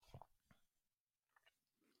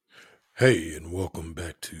Hey, and welcome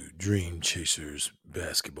back to Dream Chasers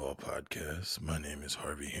Basketball Podcast. My name is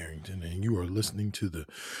Harvey Harrington, and you are listening to the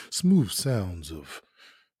smooth sounds of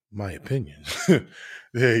my opinions.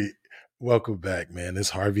 Hey, welcome back, man.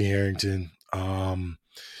 It's Harvey Harrington. Want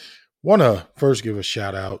to first give a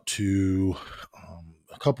shout out to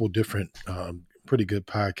a couple different pretty good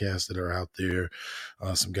podcasts that are out there.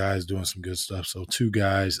 Some guys doing some good stuff. So two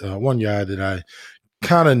guys, one guy that I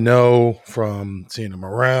kind of know from seeing him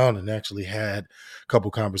around and actually had a couple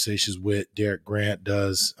conversations with. Derek Grant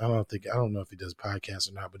does, I don't know if he does podcasts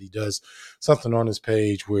or not, but he does something on his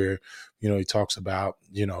page where, he talks about,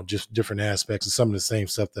 just different aspects of some of the same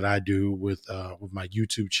stuff that I do with my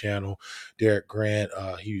YouTube channel. Derek Grant,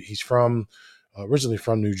 he's from originally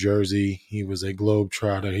from New Jersey. He was a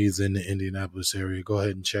Globetrotter. He's in the Indianapolis area. Go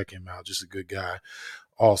ahead and check him out. Just a good guy.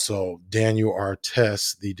 Also, Daniel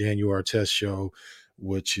Artest, the Daniel Artest Show,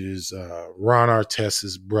 which is Ron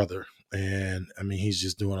Artest's brother. And I mean, he's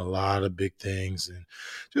just doing a lot of big things and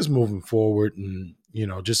just moving forward. And,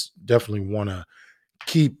 just definitely want to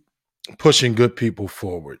keep pushing good people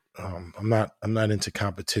forward. I'm not into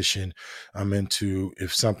competition. I'm into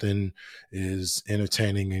if something is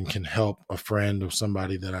entertaining and can help a friend or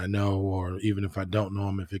somebody that I know, or even if I don't know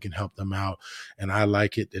them, if it can help them out and I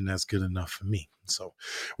like it, then that's good enough for me. So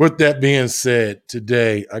with that being said,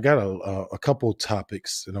 today I got a couple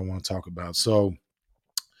topics that I want to talk about. So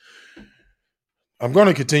I'm going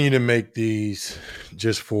to continue to make these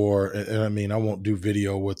just and I mean, I won't do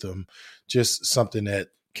video with them, just something that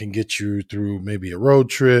can get you through maybe a road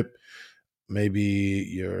trip. Maybe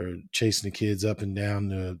you're chasing the kids up and down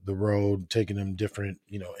the road, taking them different,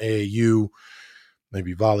 AAU,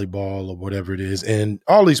 maybe volleyball or whatever it is. And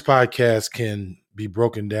all these podcasts can be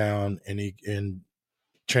broken down and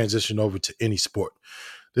transition over to any sport.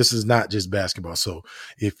 This is not just basketball. So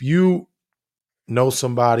if you know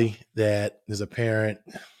somebody that is a parent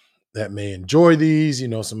that may enjoy these,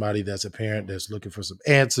 somebody that's a parent that's looking for some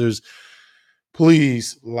answers,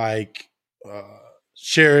 please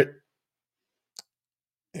share it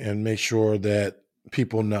and make sure that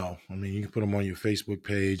people know. I mean, you can put them on your Facebook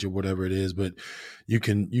page or whatever it is, but you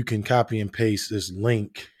can copy and paste this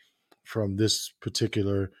link from this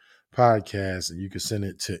particular podcast and you can send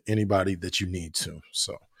it to anybody that you need to.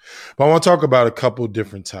 So, but I want to talk about a couple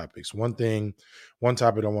different topics. One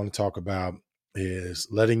topic I want to talk about is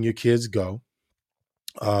letting your kids go.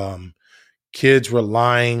 Kids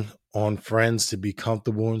relying on friends to be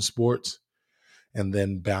comfortable in sports, and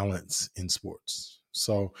then balance in sports.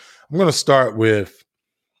 So I'm going to start with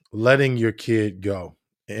letting your kid go.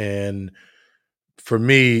 And for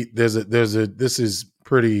me, this is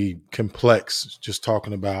pretty complex, just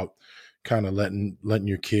talking about kind of letting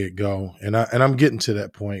your kid go. And I'm getting to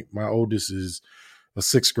that point. My oldest is a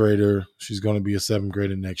sixth grader. She's going to be a seventh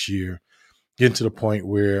grader next year. Getting to the point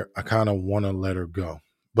where I kind of want to let her go.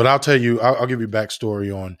 But I'll tell you, I'll give you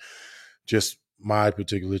backstory on just my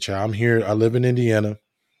particular child. I'm here. I live in Indiana,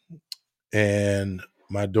 and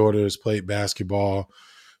my daughter has played basketball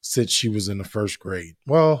since she was in the first grade.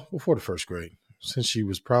 Well, before the first grade, since she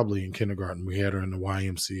was probably in kindergarten. We had her in the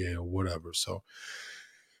YMCA or whatever. So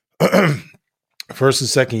first and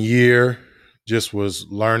second year just was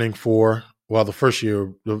learning for, well, the first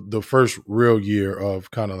year, the first real year of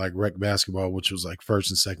kind of like rec basketball, which was like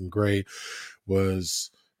first and second grade, was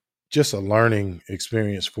just a learning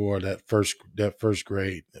experience for that first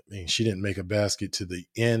grade. I mean, she didn't make a basket to the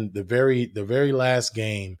end, the very last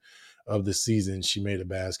game of the season. She made a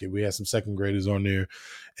basket. We had some second graders on there,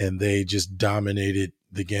 and they just dominated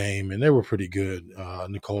the game, and they were pretty good.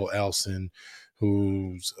 Nicole Elson,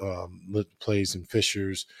 who's plays in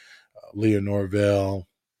Fishers, Leah Norvell,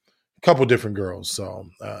 a couple different girls. So,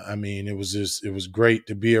 I mean, it was great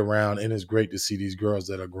to be around, and it's great to see these girls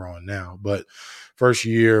that are growing now. But first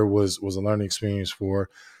year was a learning experience for her.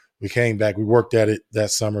 We came back. We worked at it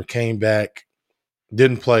that summer, came back,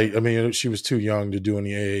 didn't play. I mean, she was too young to do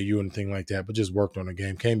any AAU or anything like that, but just worked on the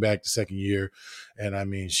game. Came back the second year, and I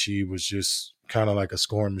mean, she was just kind of like a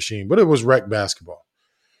scoring machine, but it was rec basketball.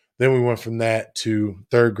 Then we went from that to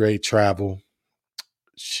third grade travel.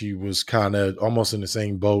 She was kind of almost in the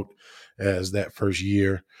same boat as that first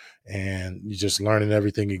year, and you just learning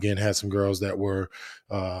everything again. Had some girls that were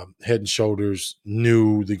head and shoulders,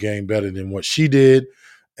 knew the game better than what she did,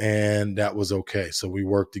 and that was okay. So we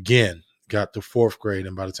worked again, got to fourth grade,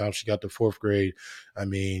 and by the time she got to fourth grade, I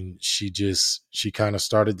mean, she kind of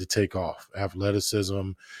started to take off.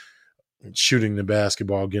 Athleticism, shooting the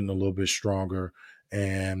basketball, getting a little bit stronger,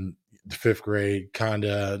 and the fifth grade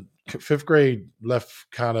left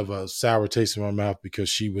kind of a sour taste in my mouth because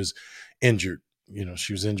she was injured.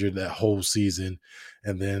 she was injured that whole season.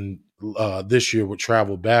 And then this year with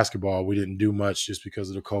travel basketball, we didn't do much just because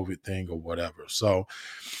of the COVID thing or whatever. So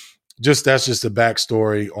that's just a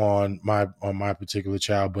backstory on my particular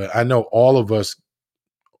child. But I know all of us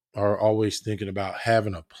are always thinking about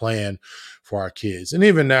having a plan for our kids. And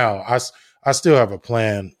even now, I still have a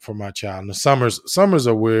plan for my child. And the summers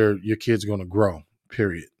are where your kids are going to grow,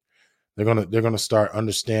 period. They're gonna start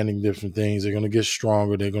understanding different things. They're gonna get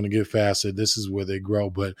stronger. They're gonna get faster. This is where they grow.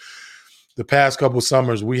 But the past couple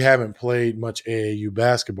summers, we haven't played much AAU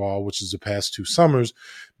basketball, which is the past 2 summers,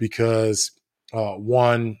 because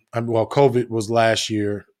COVID was last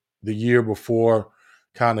year. The year before,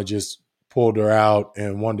 kind of just pulled her out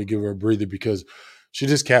and wanted to give her a breather because she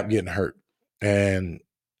just kept getting hurt. And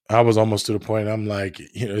I was almost to the point, I'm like,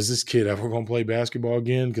 is this kid ever going to play basketball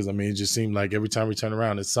again? Because, it just seemed like every time we turn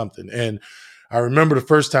around, it's something. And I remember the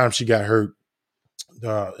first time she got hurt,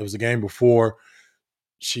 it was a game before.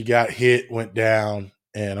 She got hit, went down,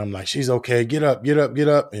 and I'm like, she's okay. Get up, get up, get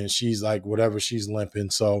up. And she's like, whatever, she's limping.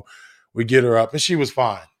 So we get her up, and she was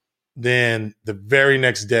fine. Then the very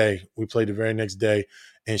next day, we played the very next day,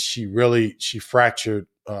 and she fractured,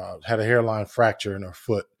 had a hairline fracture in her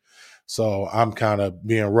foot. So I'm kind of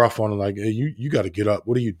being rough on her, like, hey, you got to get up.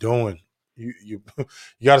 What are you doing? You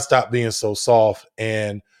got to stop being so soft.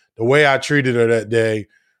 And the way I treated her that day,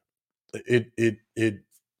 it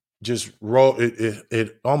just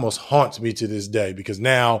it almost haunts me to this day, because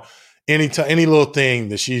now any little thing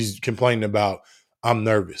that she's complaining about, I'm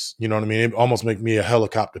nervous. You know what I mean? It almost makes me a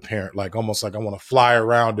helicopter parent, almost like I want to fly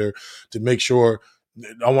around her to make sure.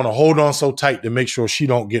 I want to hold on so tight to make sure she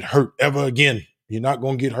don't get hurt ever again. You're not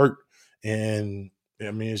going to get hurt. And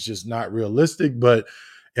it's just not realistic, but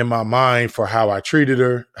in my mind, for how I treated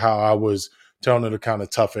her, how I was telling her to kind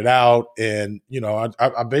of tough it out. And,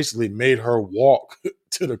 I basically made her walk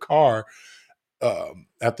to the car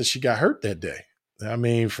after she got hurt that day.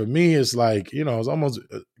 For me, it's like, it's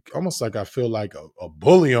almost like I feel like a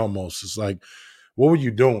bully almost. It's like, what were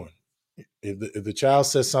you doing? If the child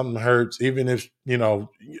says something hurts, even if,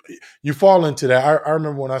 you fall into that. I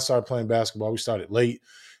remember when I started playing basketball, we started late.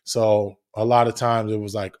 So a lot of times it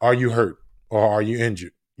was like, are you hurt or are you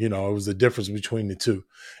injured? It was the difference between the two.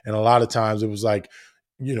 And a lot of times it was like,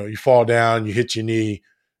 you fall down, you hit your knee.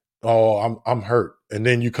 Oh, I'm hurt. And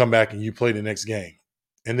then you come back and you play the next game.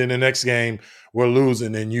 And then the next game we're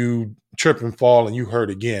losing and you trip and fall and you hurt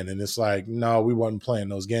again. And it's like, no, we wasn't playing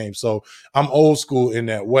those games. So I'm old school in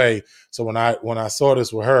that way. So when I saw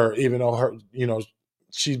this with her, even though her,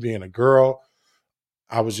 she's being a girl,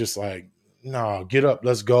 I was just like, no, get up,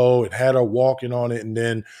 let's go. And had her walking on it. And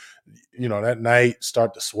then, that night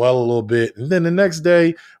start to swell a little bit. And then the next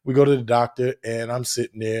day we go to the doctor and I'm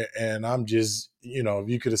sitting there and I'm just, if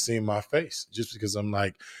you could have seen my face, just because I'm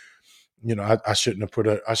like, I shouldn't have put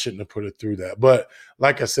her through that. But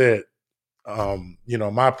like I said,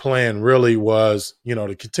 my plan really was,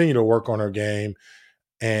 to continue to work on her game.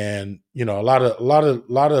 And, a lot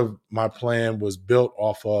of my plan was built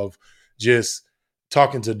off of just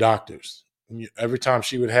talking to doctors. Every time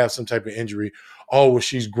she would have some type of injury, oh, well,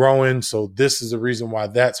 she's growing, so this is the reason why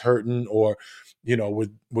that's hurting, or,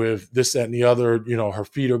 with this, that, and the other, her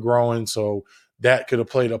feet are growing, so that could have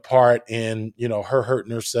played a part in, her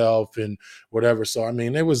hurting herself and whatever. So,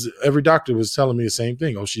 it was, every doctor was telling me the same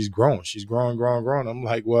thing. Oh, she's growing, growing. I'm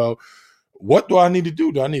like, well, what do I need to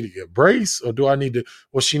do? Do I need to get a brace, or do I need to,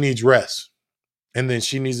 well, she needs rest. And then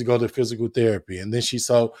she needs to go to physical therapy. And then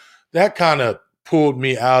so that kind of pulled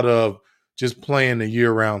me out of just playing the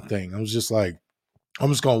year-round thing. I was just like, I'm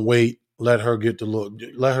just gonna wait, let her get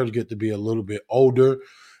to be a little bit older,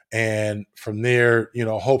 and from there,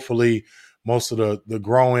 hopefully, most of the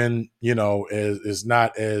growing, is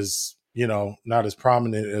not as not as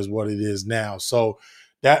prominent as what it is now. So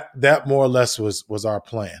that more or less was our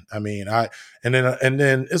plan. And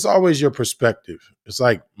then it's always your perspective. It's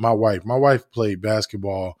like my wife. My wife played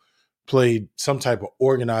basketball, played some type of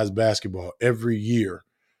organized basketball every year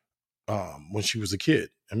when she was a kid.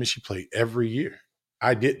 She played every year.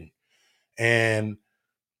 I didn't. And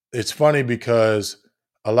it's funny because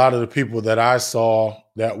a lot of the people that I saw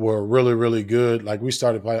that were really, really good, like I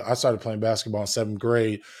started playing basketball in 7th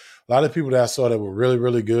grade. A lot of people that I saw that were really,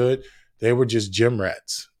 really good, they were just gym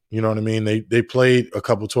rats. You know what I mean? They played a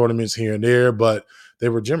couple tournaments here and there, but they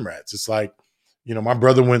were gym rats. It's like, my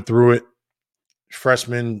brother went through it.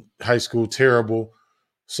 Freshman, high school, terrible.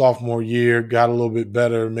 Sophomore year, got a little bit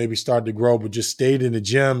better, maybe started to grow, but just stayed in the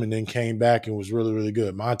gym and then came back and was really, really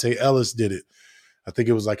good. Monte Ellis did it. I think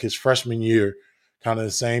it was like his freshman year, kind of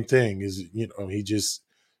the same thing. He just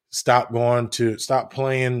stopped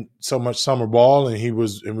playing so much summer ball, and we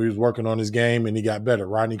was working on his game, and he got better.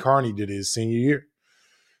 Rodney Carney did his senior year.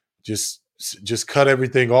 Just cut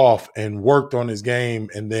everything off and worked on his game,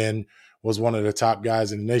 and then was one of the top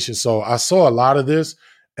guys in the nation. So I saw a lot of this,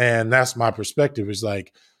 and that's my perspective. It's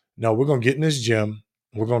like, no, we're gonna get in this gym.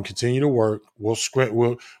 We're gonna continue to work. We'll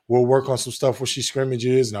work on some stuff where she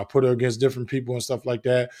scrimmages, and I'll put her against different people and stuff like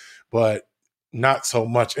that. But not so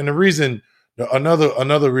much. And the reason,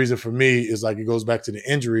 another reason for me is like it goes back to the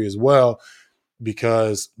injury as well,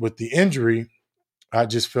 because with the injury, I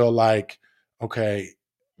just feel like, okay,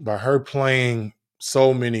 by her playing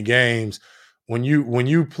so many games, when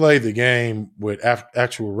you play the game with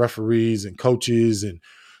actual referees and coaches and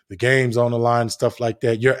the games on the line and stuff like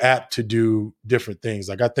that, you're apt to do different things.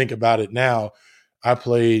 Like I think about it now, I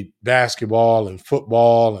played basketball and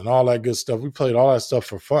football and all that good stuff. We played all that stuff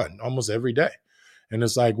for fun almost every day. And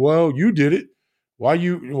it's like, well, you did it. Why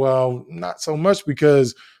you? Well, not so much,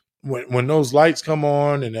 because when those lights come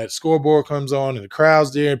on and that scoreboard comes on and the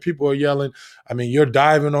crowd's there and people are yelling, I mean, you're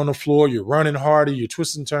diving on the floor, you're running harder, you're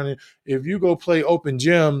twisting, turning. If you go play open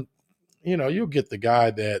gym, you'll get the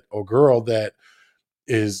guy that or girl that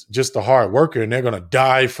is just a hard worker, and they're going to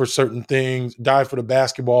die for certain things, die for the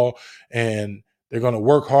basketball, and they're going to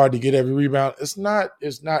work hard to get every rebound. It's not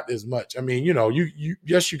as much. I mean, you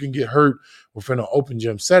yes, you can get hurt within an open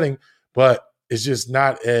gym setting, but it's just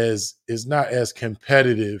not as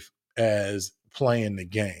competitive as playing the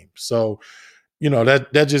game. So,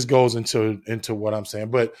 that just goes into what I'm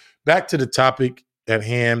saying. But back to the topic at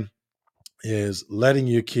hand, is letting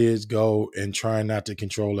your kids go and trying not to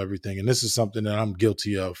control everything. And this is something that I'm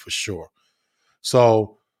guilty of for sure.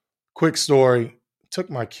 So, quick story, took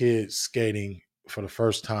my kids skating for the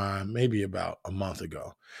first time maybe about a month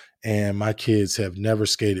ago. And my kids have never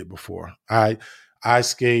skated before. I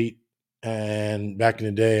skate, and back in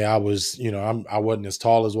the day I was, I wasn't as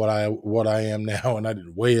tall as what I am now, and I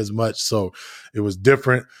didn't weigh as much, so it was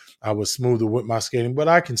different. I was smoother with my skating, but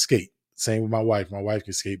I can skate. Same with my wife. My wife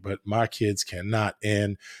can skate, but my kids cannot.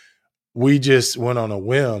 And we just went on a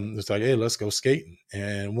whim. It's like, hey, let's go skating,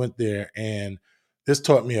 and went there. And this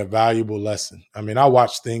taught me a valuable lesson. I mean, I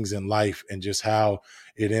watch things in life and just how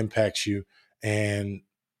it impacts you. And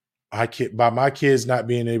by my kids not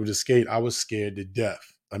being able to skate, I was scared to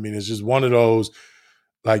death. I mean, it's just one of those,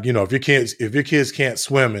 like, if your kids can't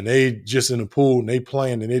swim and they just in the pool and they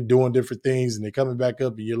playing and they're doing different things and they're coming back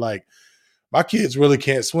up, and you're like, my kids really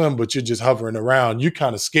can't swim, but you're just hovering around. You're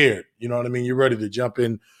kind of scared. You know what I mean? You're ready to jump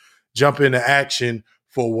into action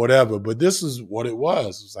for whatever. But this is what it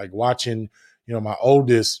was. It's like watching, my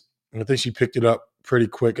oldest, I think she picked it up pretty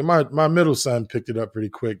quick. And my middle son picked it up pretty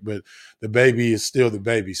quick, but the baby is still the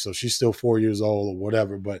baby. So she's still 4 years old or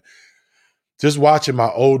whatever. But just watching my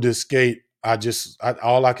oldest skate,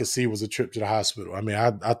 all I could see was a trip to the hospital. I mean,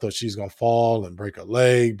 I thought she's going to fall and break a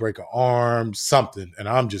leg, break an arm, something. And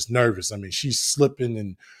I'm just nervous. I mean, she's slipping,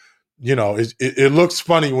 and, it looks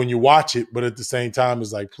funny when you watch it, but at the same time,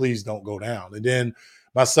 it's like, please don't go down. And then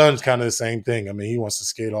my son's kind of the same thing. I mean, he wants to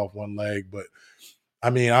skate off one leg, but I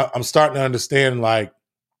mean, I'm starting to understand, like,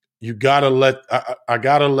 you gotta I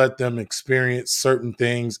gotta let them experience certain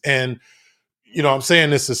things. And I'm saying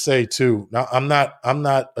this to say too. Now, I'm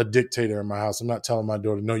not a dictator in my house. I'm not telling my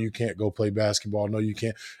daughter, no, you can't go play basketball. No, you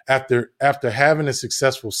can't. After having a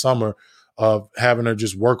successful summer of having her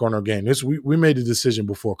just work on her game, we made the decision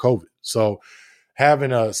before COVID. So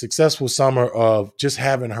having a successful summer of just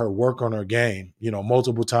having her work on her game,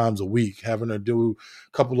 multiple times a week, having her do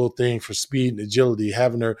a couple of things for speed and agility,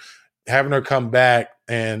 having her come back,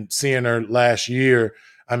 and seeing her last year,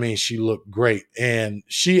 I mean, she looked great. And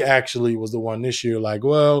she actually was the one this year, like,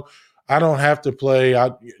 well, I don't have to play. I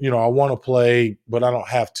want to play, but I don't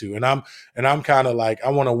have to. And I'm kind of like, I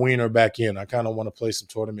want to wean her back in. I kind of want to play some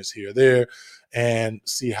tournaments here or there and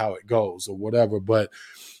see how it goes or whatever. But,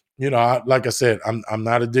 like I said, I'm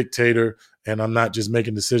not a dictator, and I'm not just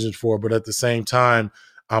making decisions for her. But at the same time,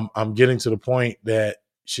 I'm getting to the point that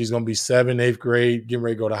she's going to be 7th, 8th grade, getting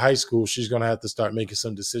ready to go to high school. She's going to have to start making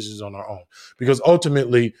some decisions on her own, because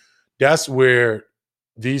ultimately that's where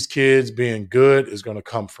these kids being good is going to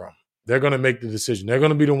come from. They're going to make the decision. They're going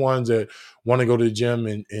to be the ones that want to go to the gym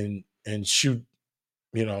and shoot,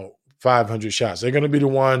 500 shots. They're going to be the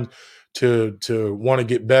one to want to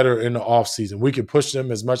get better in the off season. We can push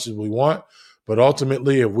them as much as we want, but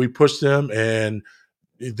ultimately, if we push them and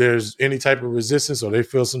there's any type of resistance or they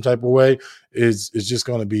feel some type of way, it's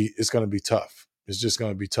going to be tough. It's just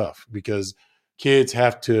going to be tough, because kids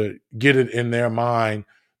have to get it in their mind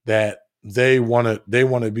that they want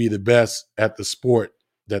to be the best at the sport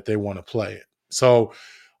that they want to play it. So,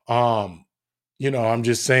 I'm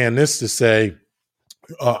just saying this to say,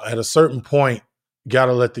 at a certain point, got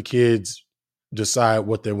to let the kids decide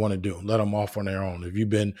what they want to do. Let them off on their own. If you've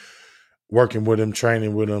been working with them,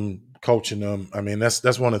 training with them, coaching them, I mean,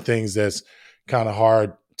 that's one of the things that's kind of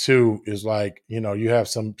hard too. Is like, you have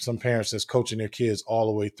some parents that's coaching their kids all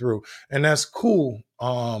the way through, and that's cool.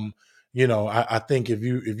 I think if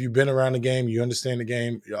you've been around the game, you understand the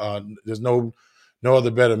game. There's no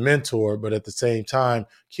other better mentor, but at the same time,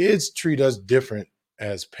 kids treat us different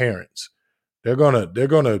as parents. They're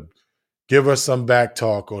gonna give us some back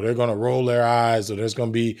talk, or they're gonna roll their eyes, or there's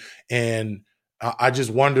gonna be. And I just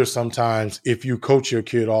wonder sometimes, if you coach your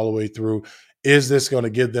kid all the way through, is this going to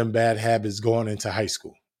give them bad habits going into high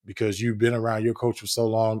school? Because you've been around your coach for so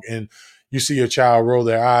long, and you see your child roll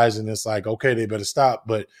their eyes, and it's like, okay, they better stop.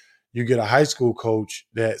 But you get a high school coach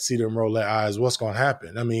that see them roll their eyes, what's going to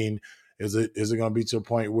happen? I mean, is it going to be to a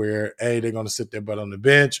point where, they're going to sit their butt on the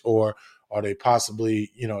bench, or are they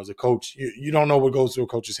possibly, as a coach, you don't know what goes through a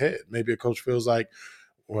coach's head. Maybe a coach feels like,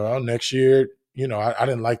 well, next year, I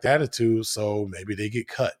didn't like the attitude, so maybe they get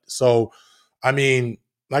cut. So, I mean,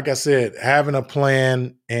 like I said, having a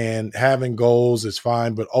plan and having goals is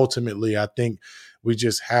fine, but ultimately, I think we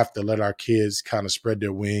just have to let our kids kind of spread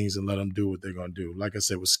their wings and let them do what they're going to do. Like I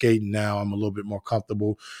said, with skating now, I'm a little bit more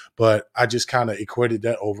comfortable, but I just kind of equated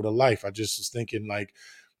that over to life. I just was thinking, like,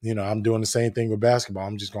 I'm doing the same thing with basketball.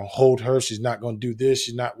 I'm just going to hold her. She's not going to do this.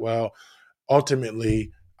 She's not, well,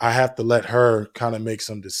 ultimately, I have to let her kind of make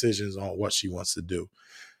some decisions on what she wants to do.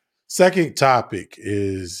 Second topic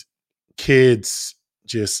is kids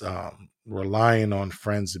just relying on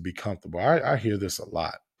friends to be comfortable. I hear this a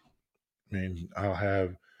lot. I mean, I'll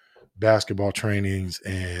have basketball trainings,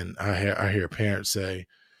 and I hear parents say,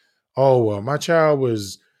 "Oh, well, my child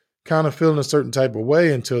was kind of feeling a certain type of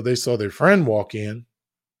way until they saw their friend walk in,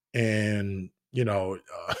 and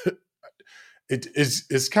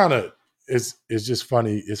it's kind of it's just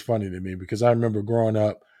funny. It's funny to me because I remember growing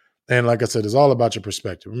up, and like I said, it's all about your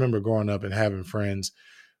perspective. I remember growing up and having friends,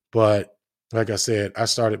 but like I said, I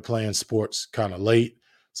started playing sports kind of late,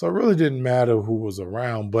 so it really didn't matter who was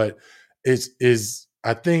around. But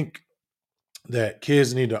I think that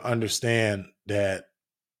kids need to understand that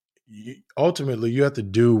ultimately you have to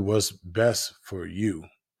do what's best for you.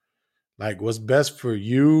 Like, what's best for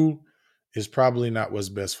you is probably not what's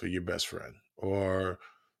best for your best friend, or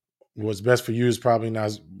what's best for you is probably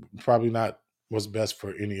not what's best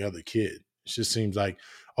for any other kid. It just seems like,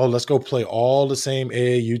 oh, let's go play all the same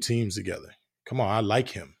AAU teams together. Come on, I like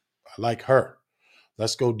him. I like her.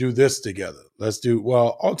 Let's go do this together.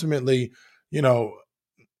 Well, ultimately, you know,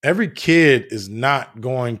 every kid is not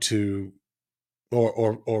going to,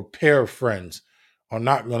 or pair of friends are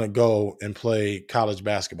not going to go and play college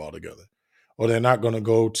basketball together, or they're not going to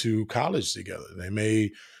go to college together. They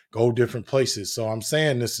may go different places. So I'm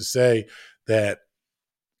saying this to say that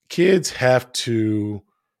kids have to,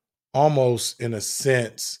 almost in a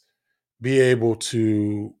sense, be able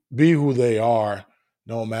to be who they are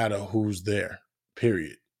no matter who's there.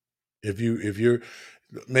 Period. If you're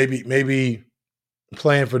maybe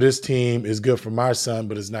playing for this team is good for my son,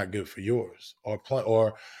 but it's not good for yours.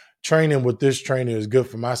 Or training with this trainer is good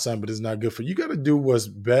for my son, but it's not good for you. Got to do what's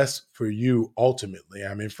best for you ultimately.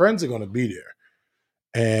 I mean, friends are going to be there,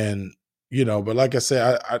 and but like I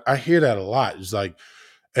said, I hear that a lot. It's like,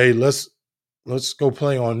 hey, let's go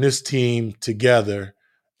play on this team together,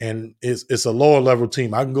 and it's a lower level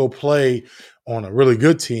team. I can go play on a really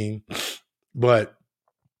good team, but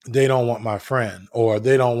they don't want my friend, or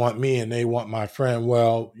they don't want me and they want my friend.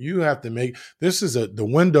 Well, you have to make this is the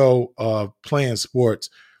window of playing sports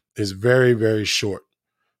is very, very short.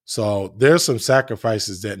 So there's some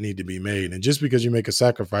sacrifices that need to be made. And just because you make a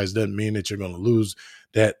sacrifice doesn't mean that you're going to lose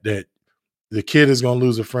that the kid is going to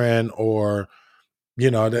lose a friend, or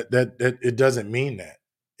that it doesn't mean that.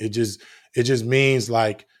 It just means,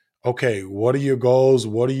 like, okay, what are your goals?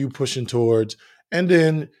 What are you pushing towards? And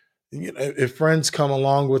then, if friends come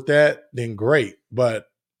along with that, then great. But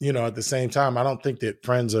at the same time, I don't think that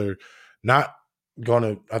friends are not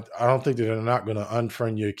gonna. I don't think that they're not gonna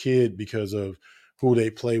unfriend your kid because of who they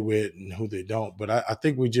play with and who they don't. But I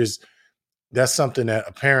think that's something that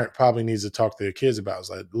a parent probably needs to talk to their kids about. It's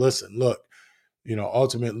like, listen, look,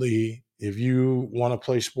 ultimately, if you want to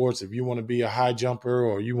play sports, if you want to be a high jumper,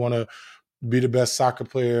 or you want to be the best soccer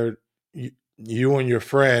player, you and your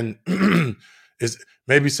friend is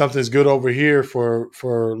maybe something's good over here for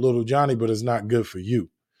little Johnny, but it's not good for you.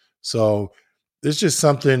 So it's just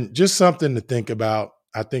something to think about.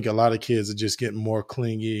 I think a lot of kids are just getting more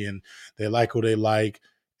clingy, and they like who they like,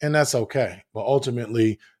 and that's okay. But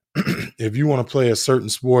ultimately, if you want to play a certain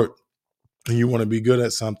sport and you want to be good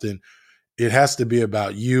at something, it has to be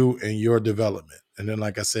about you and your development. And then,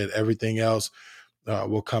 like I said, everything else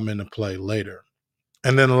will come into play later.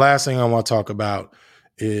 And then the last thing I want to talk about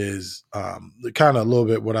is kind of a little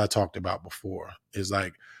bit what I talked about before is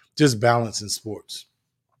like just balance in sports.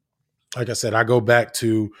 Like I said, I go back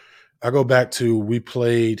to we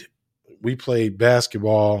played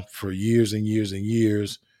basketball for years and years and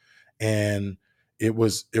years, and it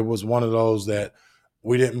was one of those that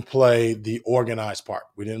we didn't play the organized part.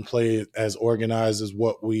 We didn't play it as organized as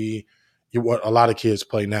what a lot of kids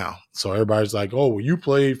play now. So everybody's like, "Oh, well, you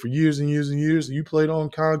played for years and years and years. You played on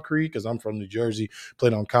concrete because I'm from New Jersey,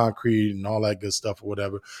 played on concrete and all that good stuff or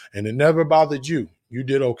whatever, and it never bothered you. You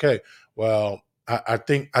did okay." Well, I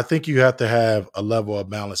think you have to have a level of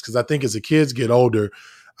balance because I think as the kids get older,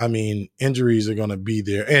 I mean, injuries are going to be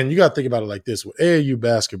there, and you got to think about it like this: with AAU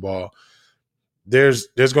basketball, there's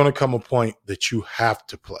going to come a point that you have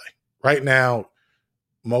to play. Right now,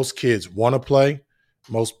 most kids want to play.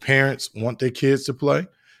 Most parents want their kids to play,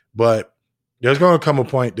 but there's going to come a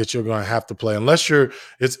point that you're going to have to play unless you're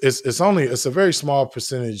it's a very small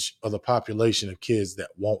percentage of the population of kids that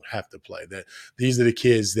won't have to play. That these are the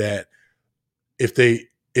kids that if they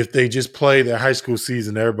just play their high school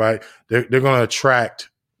season, everybody they're going to attract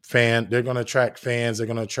they're going to attract fans, they're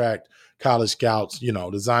going to attract college scouts,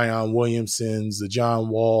 the Zion Williamsons, the John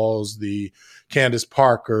Walls, the Candace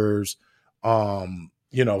Parkers,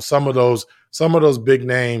 some of those big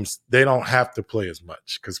names, they don't have to play as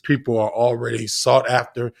much because people are already sought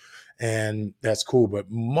after, and that's cool.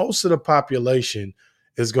 But most of the population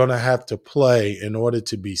is going to have to play in order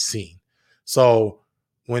to be seen. So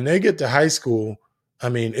when they get to high school, I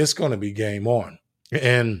mean, it's going to be game on.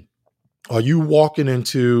 And are you walking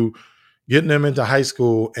into getting them into high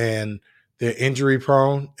school and they're injury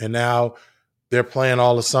prone and now they're playing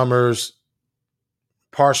all the summers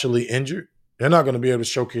partially injured? They're not going to be able to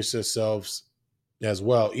showcase themselves as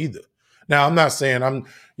well either. Now, I'm not saying and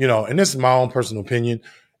this is my own personal opinion.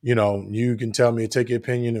 You can tell me, take your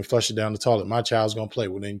opinion and flush it down the toilet. My child's gonna play.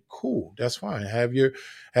 Well, then cool, that's fine. Have your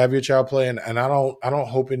child play, and I don't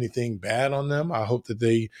hope anything bad on them. I hope that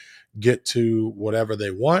they get to whatever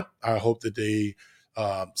they want. I hope that they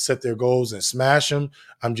set their goals and smash them.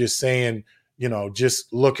 I'm just saying,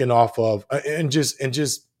 just looking off of and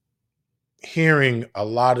just hearing a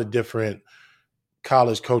lot of different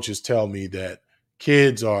college coaches tell me that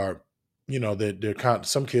kids are, that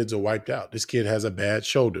some kids are wiped out. This kid has a bad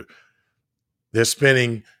shoulder. They're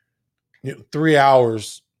spending 3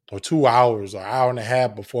 hours or 2 hours or hour and a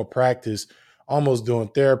half before practice almost doing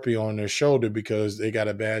therapy on their shoulder because they got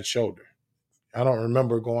a bad shoulder. I don't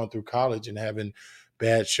remember going through college and having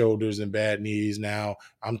bad shoulders and bad knees. Now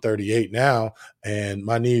I'm 38 now and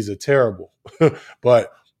my knees are terrible,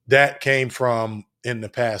 but that came from in the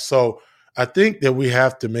past. So I think that we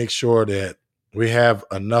have to make sure that we have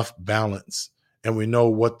enough balance and we know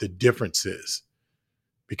what the difference is.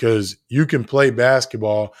 Because you can play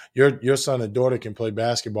basketball, your son or daughter can play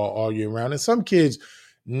basketball all year round. And some kids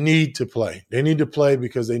need to play. They need to play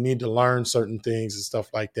because they need to learn certain things and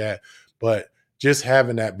stuff like that. But just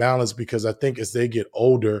having that balance, because I think as they get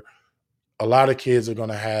older, a lot of kids are going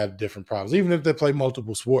to have different problems, even if they play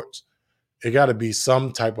multiple sports. It got to be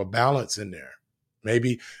some type of balance in there.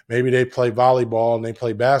 Maybe they play volleyball and they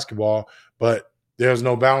play basketball, but there's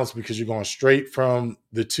no balance because you're going straight from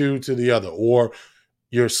the two to the other, or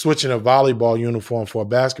you're switching a volleyball uniform for a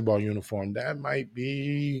basketball uniform. That might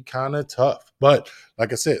be kind of tough. But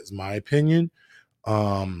like I said, it's my opinion.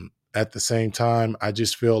 At the same time, I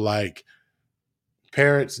just feel like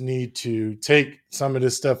parents need to take some of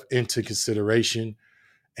this stuff into consideration,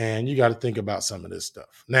 and you got to think about some of this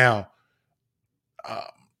stuff. Now, um,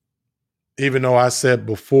 even though I said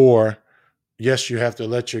before, yes, you have to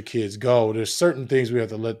let your kids go. There's certain things we have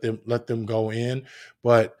to let them go in,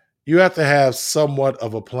 but you have to have somewhat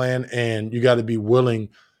of a plan, and you got to be willing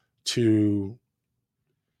to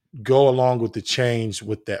go along with the change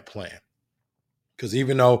with that plan. Because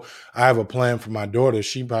even though I have a plan for my daughter,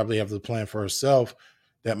 she probably has a plan for herself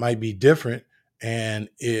that might be different, and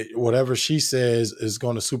whatever she says is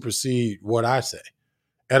going to supersede what I say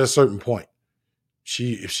at a certain point.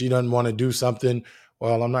 If she doesn't want to do something,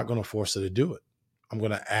 well, I'm not going to force her to do it. I'm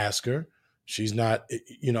going to ask her. She's not,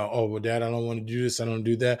 oh, well, Dad, I don't want to do this. I don't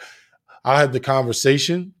do that. I'll have the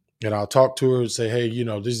conversation and I'll talk to her and say, hey,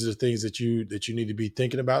 these are the things that you need to be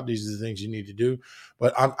thinking about. These are the things you need to do.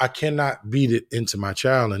 But I cannot beat it into my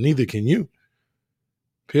child, and neither can you.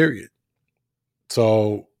 Period.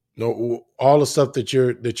 So all the stuff that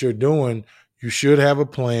you're doing, you should have a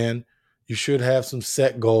plan. You should have some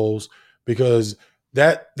set goals, because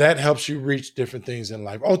that helps you reach different things in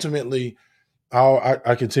life. Ultimately,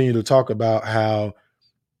 I continue to talk about how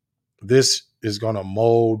this is going to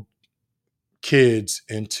mold kids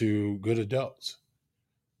into good adults.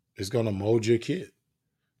 It's going to mold your kid.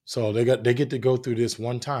 So they get to go through this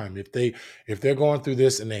one time. If they're going through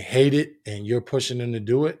this and they hate it and you're pushing them to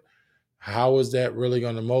do it, how is that really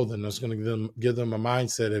going to mold them? That's going to give them a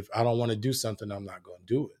mindset. If I don't want to do something, I'm not going to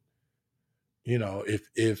do it.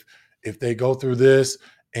 If they go through this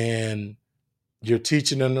and you're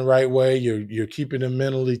teaching them the right way, you're keeping them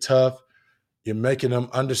mentally tough, you're making them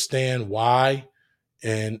understand why,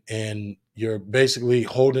 and you're basically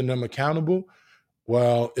holding them accountable.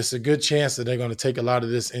 Well, it's a good chance that they're going to take a lot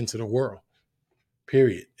of this into the world.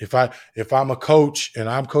 Period. If I'm a coach and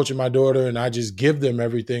I'm coaching my daughter and I just give them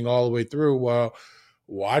everything all the way through, well,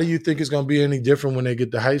 why do you think it's going to be any different when they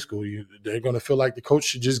get to high school? They're going to feel like the coach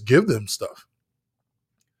should just give them stuff.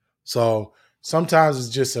 So sometimes it's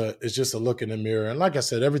just a look in the mirror. And like I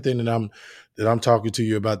said, everything that I'm talking to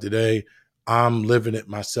you about today, I'm living it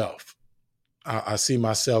myself. I see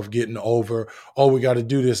myself getting over, oh, we got to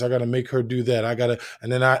do this. I got to make her do that.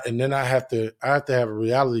 And then I have to have a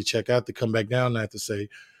reality check. I have to come back down and I have to say,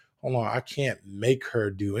 hold on, I can't make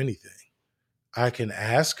her do anything. I can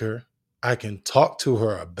ask her, I can talk to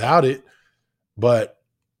her about it, but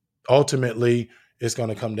ultimately it's going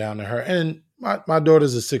to come down to her. And my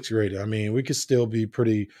daughter's a sixth grader. I mean, we could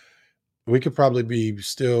probably be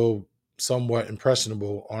still somewhat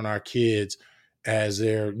impressionable on our kids as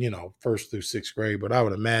they're, first through sixth grade. But I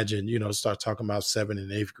would imagine, start talking about 7th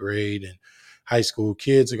and 8th grade and high school,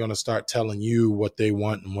 kids are going to start telling you what they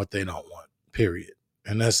want and what they don't want, period.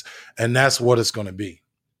 And that's what it's going to be.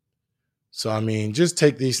 So, I mean, just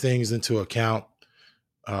take these things into account.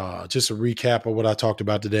 Just a recap of what I talked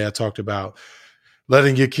about today. I talked about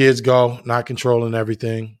letting your kids go, not controlling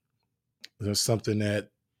everything. There's something that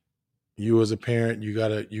you as a parent, you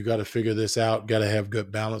gotta figure this out. Got to have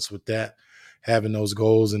good balance with that, having those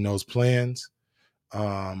goals and those plans,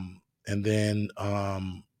 and then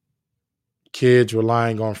kids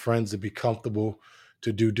relying on friends to be comfortable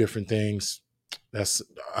to do different things. That's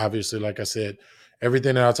obviously, like I said,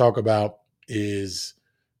 everything that I talk about is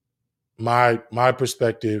my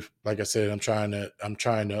perspective. Like I said, I'm trying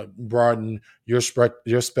to broaden your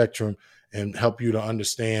spectrum and help you to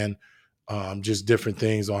understand just different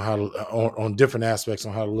things on how to on different aspects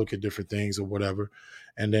on how to look at different things or whatever,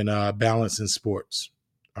 and then balance in sports.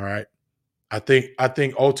 All right, I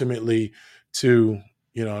think ultimately to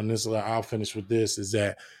and this I'll finish with this, is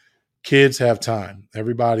that kids have time.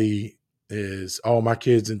 Everybody is, oh, my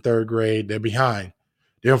kid's in 3rd grade, they're behind.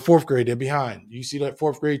 They're in 4th grade, they're behind. You see that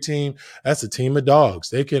 4th grade team? That's a team of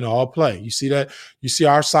dogs. They can all play. You see that? You see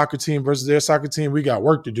our soccer team versus their soccer team? We got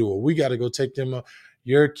work to do. We got to go take them up.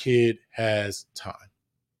 Your kid has time.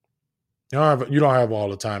 You don't have all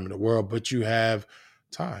the time in the world, but you have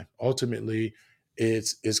time. Ultimately,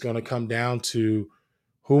 it's going to come down to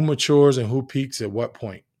who matures and who peaks at what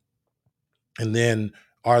point. And then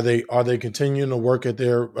are they continuing to work at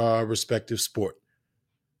their respective sport?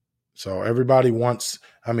 So everybody wants.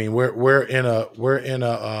 I mean, we're in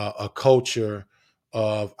a culture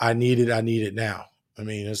of I need it now. I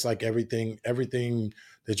mean, it's like everything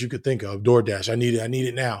that you could think of. DoorDash, I need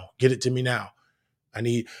it now. Get it to me now. I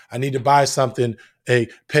need to buy something. Hey,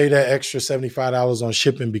 pay that extra $75 on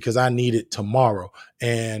shipping because I need it tomorrow.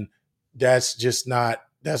 And that's just not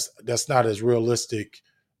that's not as realistic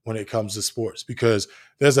when it comes to sports, because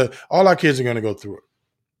all our kids are going to go through it.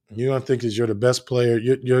 You're going to think that you're the best player.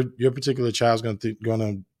 Your particular child's going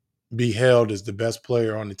to be held as the best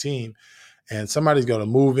player on the team, and somebody's going to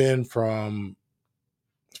move in from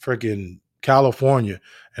freaking California,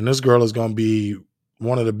 and this girl is going to be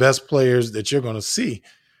one of the best players that you're going to see,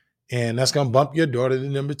 and that's going to bump your daughter to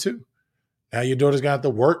number 2. Now your daughter's going to have to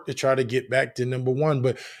work to try to get back to number 1,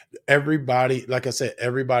 but everybody, like I said,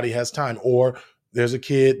 everybody has time. Or there's a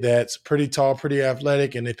kid that's pretty tall, pretty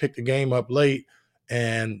athletic, and they pick the game up late,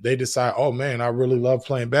 and they decide, oh man, I really love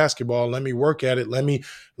playing basketball. Let me work at it. Let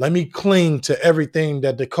me cling to everything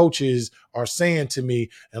that the coaches are saying to me,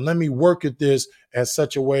 and let me work at this as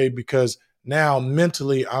such a way, because now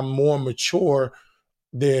mentally I'm more mature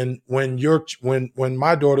than when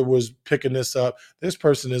my daughter was picking this up. This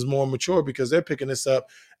person is more mature because they're picking this up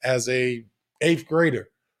as a 8th grader.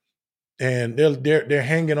 And they're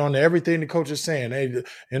hanging on to everything the coach is saying. Hey,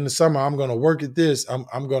 in the summer, I'm going to work at this.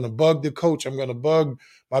 I'm going to bug the coach. I'm going to bug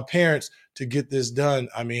my parents to get this done.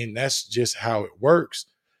 I mean, that's just how it works.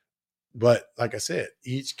 But like I said,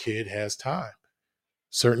 each kid has time.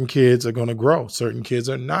 Certain kids are going to grow. Certain kids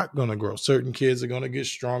are not going to grow. Certain kids are going to get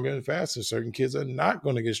stronger and faster. Certain kids are not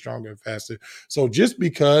going to get stronger and faster. So just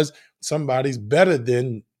because somebody's better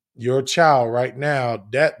than your child right now,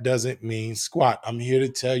 that doesn't mean squat. I'm here to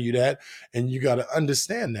tell you that. And you got to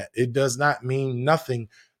understand that. It does not mean nothing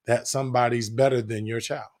that somebody's better than your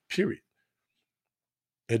child, period.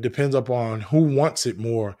 It depends upon who wants it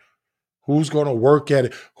more, who's going to work at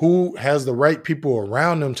it, who has the right people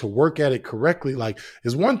around them to work at it correctly. Like,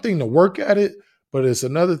 it's one thing to work at it, but it's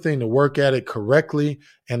another thing to work at it correctly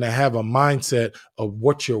and to have a mindset of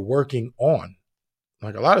what you're working on.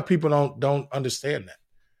 Like, a lot of people don't understand that.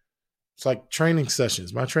 It's like training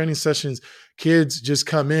sessions. My training sessions, kids just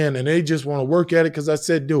come in and they just want to work at it because I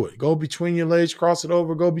said do it. Go between your legs, cross it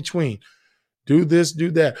over, go between. Do this,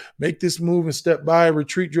 do that. Make this move and step by,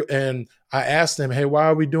 retreat. And I asked them, hey, why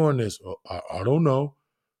are we doing this? Oh, I don't know.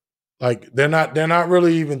 Like, they're not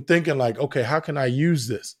really even thinking like, okay, how can I use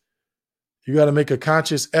this? You got to make a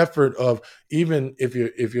conscious effort of, even if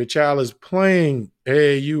your child is playing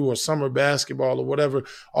AAU or summer basketball or whatever,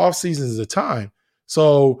 off season is a time.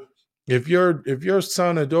 So if your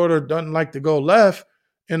son or daughter doesn't like to go left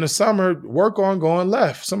in the summer, work on going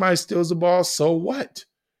left. Somebody steals the ball, so what?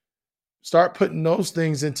 Start putting those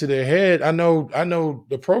things into their head. I know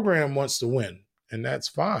the program wants to win, and that's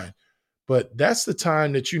fine. But that's the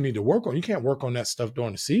time that you need to work on. You can't work on that stuff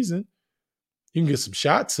during the season. You can get some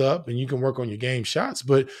shots up and you can work on your game shots,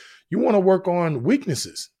 but you want to work on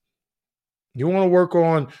weaknesses. You want to work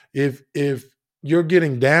on, if you're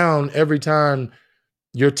getting down every time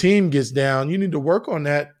your team gets down, you need to work on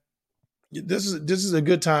that. This is a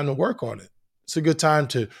good time to work on it. It's a good time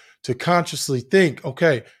to consciously think,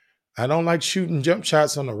 okay, I don't like shooting jump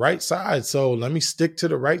shots on the right side, so let me stick to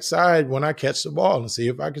the right side when I catch the ball and see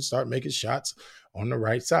if I can start making shots on the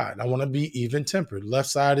right side. I want to be even tempered. Left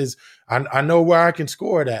side is, I know where I can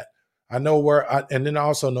score it at. I know and then I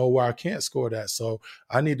also know where I can't score it at. So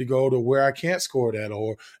I need to go to where I can't score it at.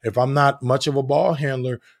 Or if I'm not much of a ball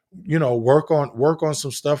handler, work on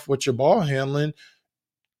some stuff with your ball handling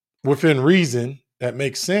within reason that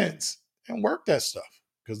makes sense, and work that stuff,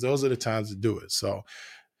 because those are the times to do it. So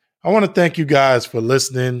I want to thank you guys for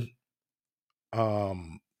listening.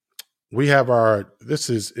 We have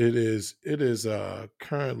it is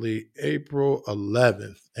currently April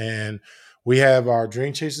 11th, and we have our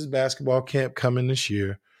Dream Chasers basketball camp coming this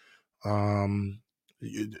year.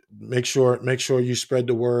 Make sure you spread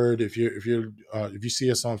the word. If you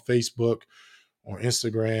see us on Facebook or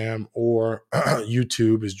Instagram or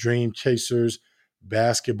YouTube, is Dream Chasers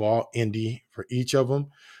Basketball Indy for each of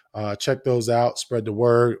them. Check those out. Spread the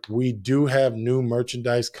word. We do have new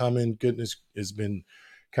merchandise coming. Goodness, it's been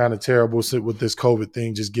kind of terrible with this COVID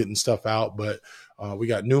thing, just getting stuff out. But we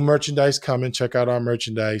got new merchandise coming. Check out our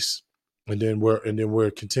merchandise, and then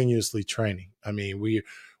we're continuously training. I mean, we're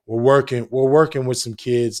working with some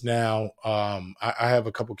kids now. I have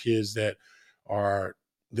a couple kids that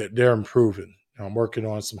they're improving. I'm working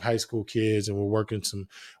on some high school kids, and we're working some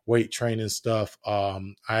weight training stuff.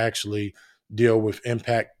 I actually deal with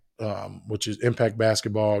Impact, which is Impact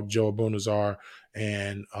Basketball, Joe Abunazar.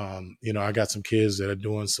 And, I got some kids that are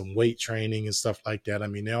doing some weight training and stuff like that. I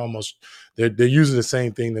mean, they're using the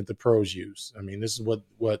same thing that the pros use. I mean, this is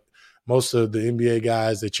what most of the NBA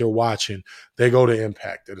guys that you're watching, they go to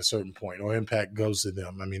Impact at a certain point, or Impact goes to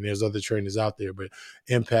them. I mean, there's other trainers out there, but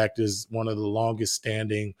Impact is one of the longest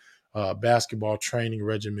standing basketball training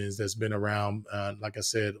regimens that's been around. Like I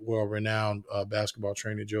said, well-renowned basketball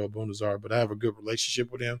trainer Joe Abunazar, but I have a good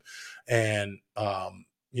relationship with him. And,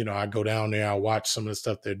 I go down there, I watch some of the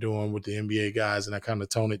stuff they're doing with the NBA guys, and I kind of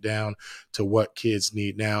tone it down to what kids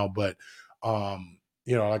need now. But,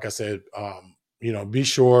 like I said, be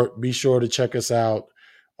sure to check us out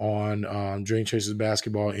on Dream Chasers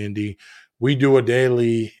Basketball Indy. We do a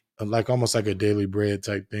daily, almost like a daily bread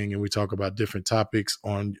type thing, and we talk about different topics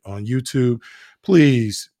on YouTube.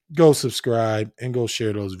 Please go subscribe and go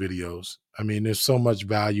share those videos. I mean, there's so much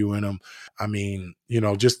value in them. I mean,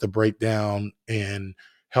 just the breakdown and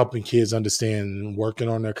helping kids understand and working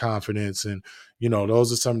on their confidence. And,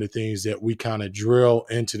 those are some of the things that we kind of drill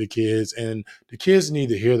into the kids, and the kids need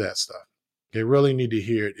to hear that stuff. They really need to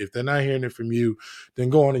hear it. If they're not hearing it from you, then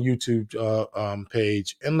go on a YouTube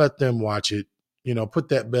page and let them watch it. Put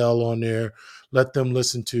that bell on there. Let them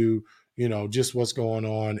listen to, just what's going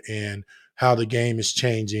on and how the game is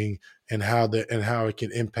changing, and how it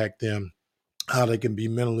can impact them, how they can be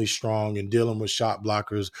mentally strong and dealing with shot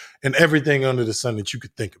blockers and everything under the sun that you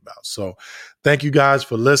could think about. So thank you guys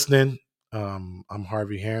for listening. I'm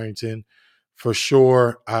Harvey Harrington. For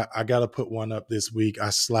sure, I got to put one up this week. I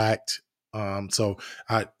slacked. So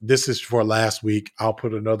this is for last week. I'll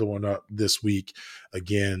put another one up this week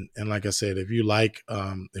again. And like I said, if you like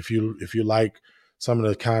some of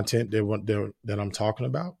the content that I'm talking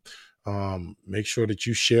about, Make sure that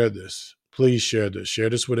you share this. Please share this. Share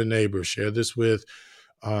this with a neighbor. Share this with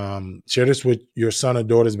your son or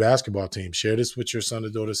daughter's basketball team. Share this with your son or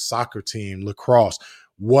daughter's soccer team, lacrosse,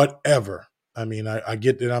 whatever. I mean, I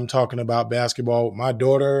get that I'm talking about basketball with my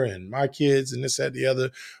daughter and my kids and this, that, the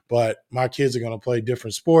other, but my kids are going to play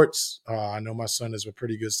different sports. I know my son is a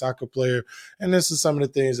pretty good soccer player, and this is some of the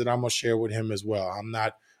things that I'm going to share with him as well. I'm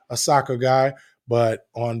not a soccer guy, but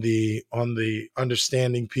on the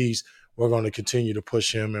understanding piece, we're going to continue to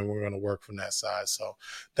push him, and we're going to work from that side. So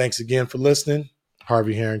thanks again for listening.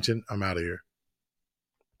 Harvey Harrington, I'm out of here.